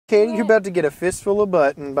Katie, you're about to get a fistful of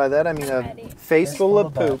butt, and by that I mean a face full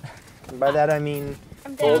of poop. And by that I mean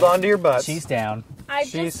hold on to your butt. She's down. I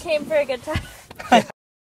just came for a good time.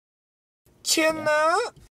 Chin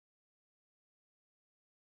up.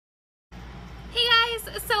 Hey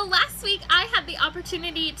guys, so last week I had the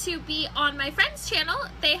opportunity to be on my friend's channel.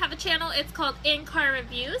 They have a channel, it's called In Car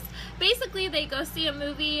Reviews. Basically they go see a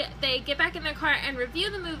movie, they get back in their car and review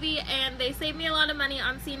the movie, and they save me a lot of money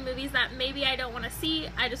on seeing movies that maybe I don't want to see.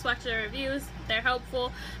 I just watch their reviews, they're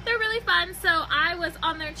helpful, they're really fun. So I was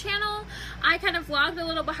on their channel, I kind of vlogged a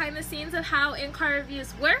little behind the scenes of how In Car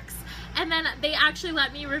Reviews works, and then they actually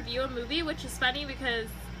let me review a movie, which is funny because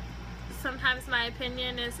sometimes my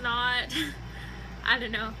opinion is not... I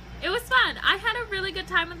don't know. It was fun. I had a really good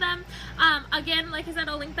time with them. Again, like I said,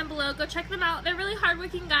 I'll link them below. Go check them out. They're really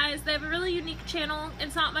hardworking guys. They have a really unique channel.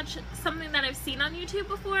 It's not much something that I've seen on YouTube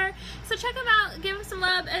before. So check them out, give them some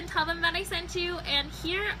love, and tell them that I sent you. And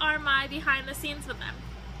here are my behind the scenes with them.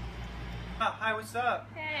 Hi, what's up?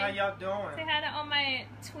 Hey. How y'all doing? Say hi to all my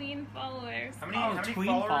tween followers. How many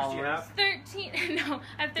followers do you have? 13. No,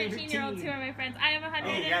 I have 13-year-olds who are my friends. I have 100.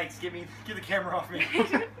 Oh, yikes. Get the camera off me.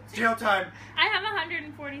 It's jail time. I have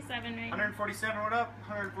 147 right now. 147, what up?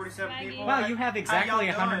 147 people. Wow, you have exactly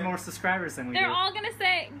 100 more subscribers than we do. They're all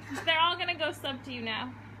gonna go sub to you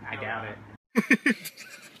now. I doubt it.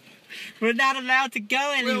 We're not allowed to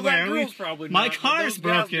go anywhere. Well, that probably my not, car's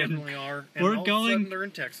broken. Are, We're going. They're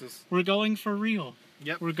in Texas. We're going for real.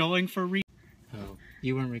 Yep. We're going for real. Oh,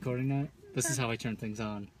 you weren't recording that? This is how I turn things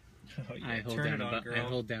on. Oh, yeah. I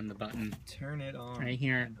hold down the button. Turn it on. Right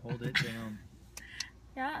here. And hold it down.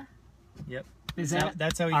 Yeah. Yep.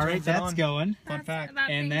 That's how he all turns right, it that's on. going. Fun fact.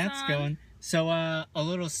 And that's going. So, a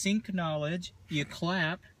little sync knowledge. You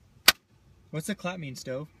clap. What's the clap mean,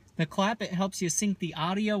 Stove? The clap, it helps you sync the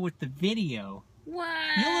audio with the video. What?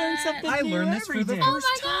 You learn something I new learned this every for the day. first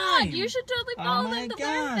Oh my time. god, you should totally Oh follow my them to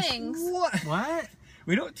learn gosh. things. What?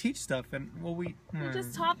 We don't teach stuff, and well, we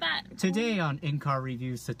Just taught that. Today on In-Car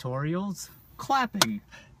Reviews Tutorials, clapping.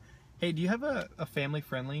 Hey, do you have a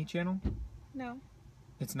family-friendly channel? No.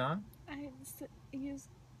 It's not? I use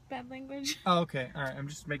bad language. Oh, okay. All right. I'm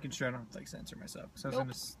just making sure I don't have to like censor myself. So I was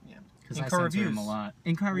gonna, yeah. Because I In-Car censor Reviews. him a lot.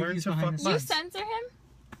 In-Car Learn Reviews to behind the fuck You scenes. censor him?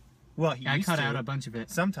 Well, he I used cut to. out a bunch of it.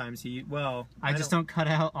 Sometimes he, well, I just don't cut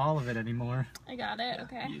out all of it anymore. I got it, Yeah,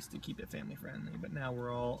 okay. He used to keep it family friendly, but now we're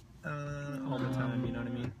all the time. You know what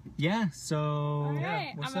I mean? Yeah, so...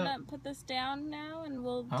 Alright, what's I'm gonna put this down now and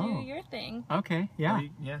we'll do Oh. your thing. Okay, yeah.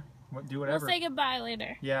 Yeah. Do We'll whatever. say goodbye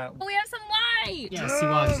later. Yeah. Oh, we have some light! Yeah, see,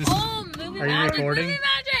 watch this. Oh, movie Are you magic, recording? movie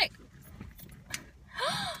magic!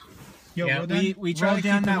 Yo, Yeah, roll down, we try roll to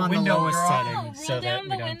down keep them that on window, the lowest girl. setting Oh, so roll that down we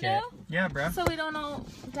the don't window get... Yeah, bruh. so we don't all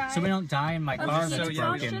die. So we don't die in my car so that's you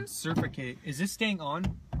broken. don't- Suffocate. Is this staying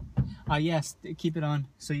on? Yes, keep it on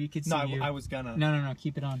so you can see No, you. I was gonna. No,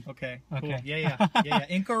 keep it on. Okay. Okay. Cool. Yeah.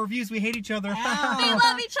 In-Car Reviews, we hate each other. We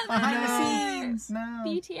love each other! Behind the scenes. No.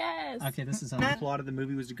 BTS! Okay, this is on. The plot of the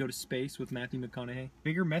movie was to go to space with Matthew McConaughey.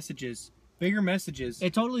 Bigger messages. Bigger messages.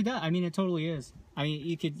 It totally does. I mean, it totally is. I mean,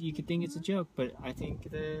 you could think it's a joke, but I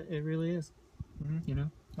think that it really is. You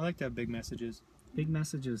know, I like to have big messages. big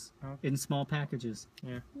messages Okay. in small packages.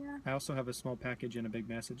 Yeah. I also have a small package and a big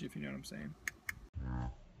message, if you know what I'm saying. I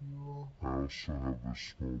also have a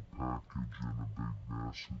small package and a big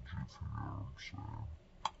message, if you know what I'm saying.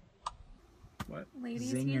 What?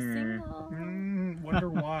 Ladies, he's Zinger. single. Wonder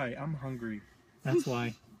why. I'm hungry. That's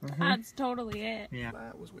why. That's totally it. Yeah.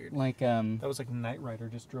 That was weird. Like That was like Knight Rider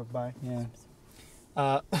just drove by. yeah.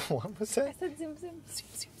 What was I that? said zoom, zoom.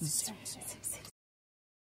 Zoom, zoom.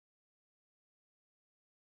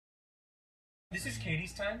 This is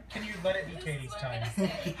Katie's time? Can you let it be Katie's time?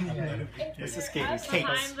 This is That's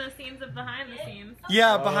behind the scenes of behind the scenes.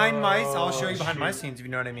 Yeah, behind my... I'll show you behind my scenes, if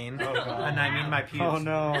you know what I mean. Oh, God. And I mean my pubes. Oh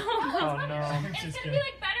no. Oh no. It's gonna be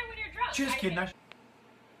like better when you're drunk. Just I kidding. think.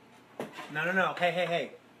 No.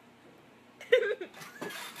 Hey.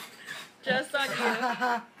 Just on you.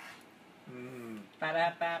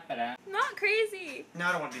 Not crazy. No,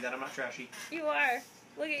 I don't want to do that. I'm not trashy. You are.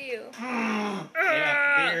 Look at you.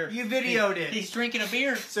 Yeah, beer. You videoed it. He's drinking a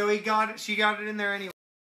beer. So she got it in there anyway.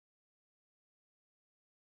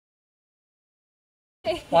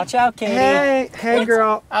 Watch out, Katie. Hey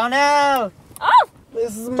girl. Oh no! Oh!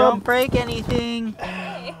 This is Don't break anything.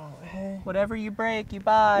 Hey. Whatever you break, you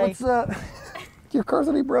buy. What's up? Your car's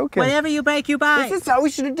already broken. Whatever you break, you buy. This is how we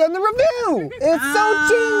should have done the review. It's so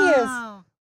genius.